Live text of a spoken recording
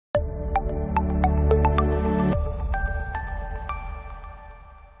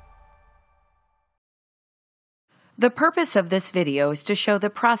The purpose of this video is to show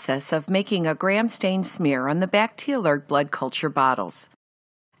the process of making a gram stain smear on the BACT alert blood culture bottles.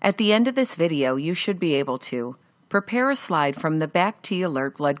 At the end of this video, you should be able to prepare a slide from the BACT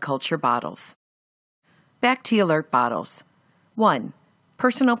alert blood culture bottles. BACT alert bottles. 1.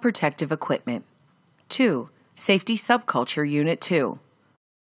 Personal protective equipment. 2. Safety SubCulture Unit 2.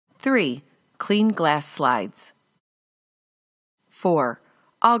 3. Clean glass slides. 4.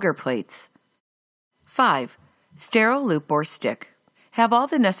 Auger plates. 5. Sterile loop or stick. Have all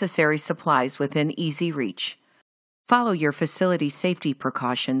the necessary supplies within easy reach. Follow your facility safety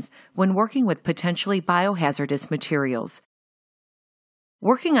precautions when working with potentially biohazardous materials.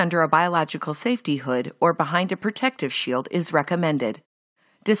 Working under a biological safety hood or behind a protective shield is recommended.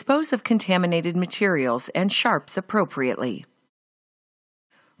 Dispose of contaminated materials and sharps appropriately.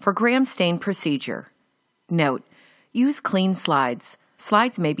 For gram stain procedure. Note: use clean slides.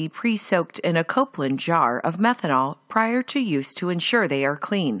 Slides may be pre-soaked in a Copeland jar of methanol prior to use to ensure they are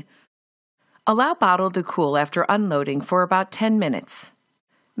clean. Allow bottle to cool after unloading for about 10 minutes.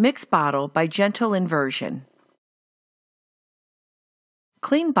 Mix bottle by gentle inversion.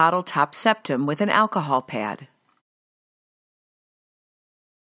 Clean bottle top septum with an alcohol pad.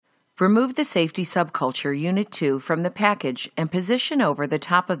 Remove the Safety SubCulture Unit 2 from the package and position over the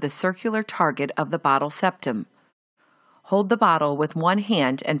top of the circular target of the bottle septum. Hold the bottle with one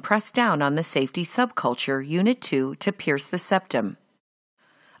hand and press down on the Safety SubCulture Unit 2 to pierce the septum.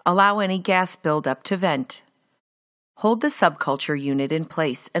 Allow any gas buildup to vent. Hold the SubCulture unit in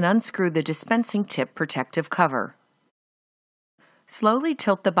place and unscrew the dispensing tip protective cover. Slowly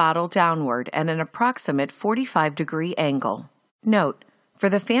tilt the bottle downward at an approximate 45-degree angle. Note: for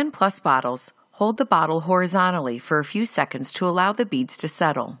the Fan Plus bottles, hold the bottle horizontally for a few seconds to allow the beads to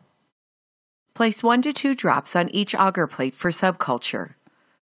settle. Place 1 to 2 drops on each auger plate for subculture.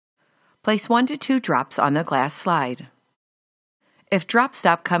 Place 1 to 2 drops on the glass slide. If drops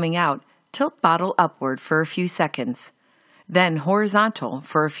stop coming out, tilt bottle upward for a few seconds, then horizontal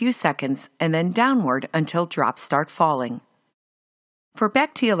for a few seconds, and then downward until drops start falling. For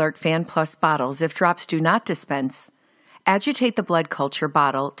BACT Alert Fan Plus bottles, if drops do not dispense, agitate the blood culture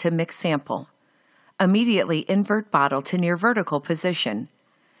bottle to mix sample. Immediately invert bottle to near vertical position.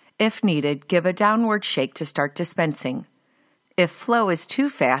 If needed, give a downward shake to start dispensing. If flow is too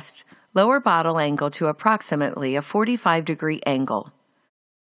fast, lower bottle angle to approximately a 45-degree angle.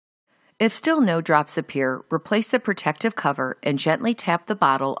 If still no drops appear, replace the protective cover and gently tap the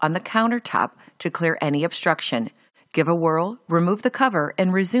bottle on the countertop to clear any obstruction. Give a whirl, remove the cover,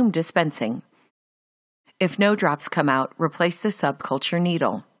 and resume dispensing. If no drops come out, replace the SubCulture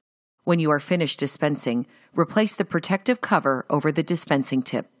needle. When you are finished dispensing, replace the protective cover over the dispensing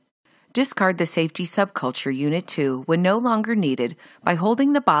tip. Discard the Safety SubCulture Unit 2 when no longer needed by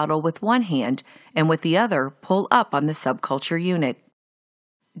holding the bottle with one hand and with the other pull up on the SubCulture unit.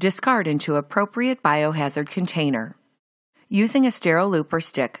 Discard into appropriate biohazard container. Using a sterile loop or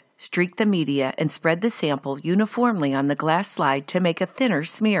stick, streak the media and spread the sample uniformly on the glass slide to make a thinner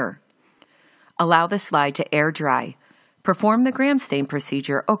smear. Allow the slide to air dry. Perform the gram stain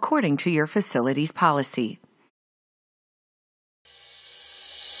procedure according to your facility's policy.